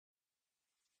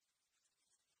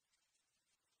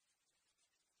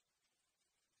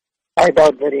I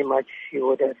doubt very much she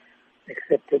would have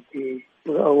accepted the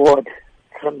award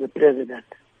from the president.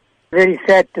 Very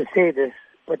sad to say this,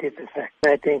 but it's a fact.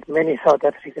 I think many South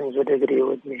Africans would agree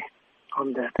with me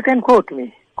on that. You can quote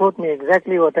me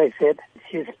exactly what I said.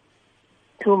 She's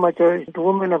too much a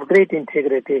woman of great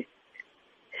integrity.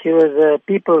 She was a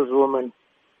people's woman.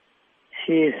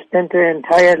 She spent her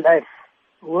entire life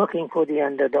working for the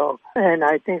underdog. And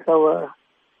I think our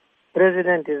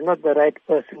president is not the right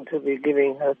person to be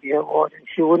giving her the award. And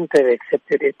she wouldn't have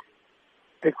accepted it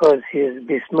because he has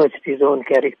besmirched his own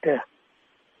character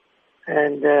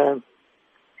and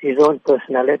his own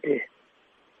personality.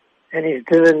 And he's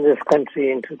driven this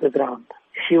country into the ground.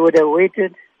 She would have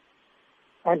waited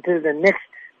until the next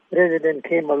president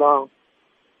came along,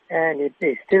 and if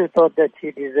they still thought that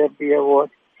she deserved the award,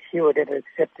 she would have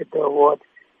accepted the award,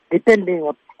 depending,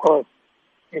 of course,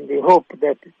 in the hope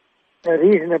that a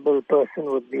reasonable person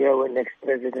would be our next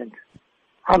president.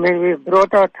 I mean, we've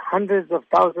brought out hundreds of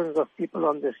thousands of people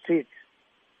on the streets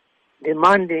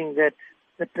demanding that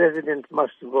the president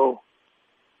must go.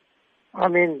 I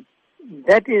mean,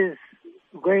 that is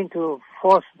going to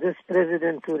force this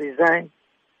president to resign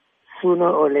sooner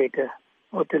or later,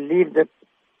 or to leave the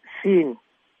scene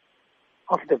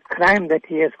of the crime that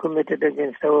he has committed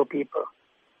against our people.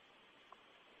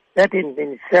 That in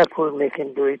itself will make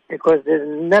him do it, because there's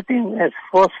nothing as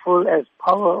forceful as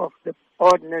power of the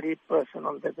ordinary person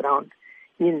on the ground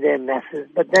in their masses,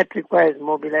 but that requires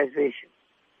mobilization.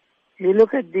 You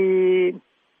look at the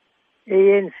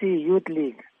ANC Youth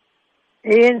League.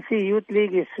 ANC Youth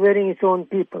League is swearing its own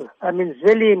people. I mean,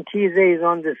 Zweli Mkhize is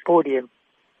on this podium.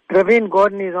 Praveen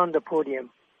Gordhan is on the podium.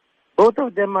 Both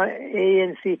of them are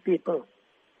ANC people.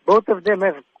 Both of them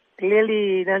have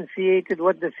clearly enunciated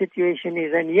what the situation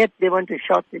is, and yet they want to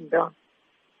shout him down.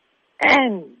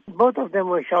 And both of them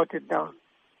were shouted down.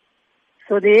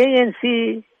 So the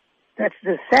ANC, that's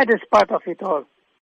the saddest part of it all.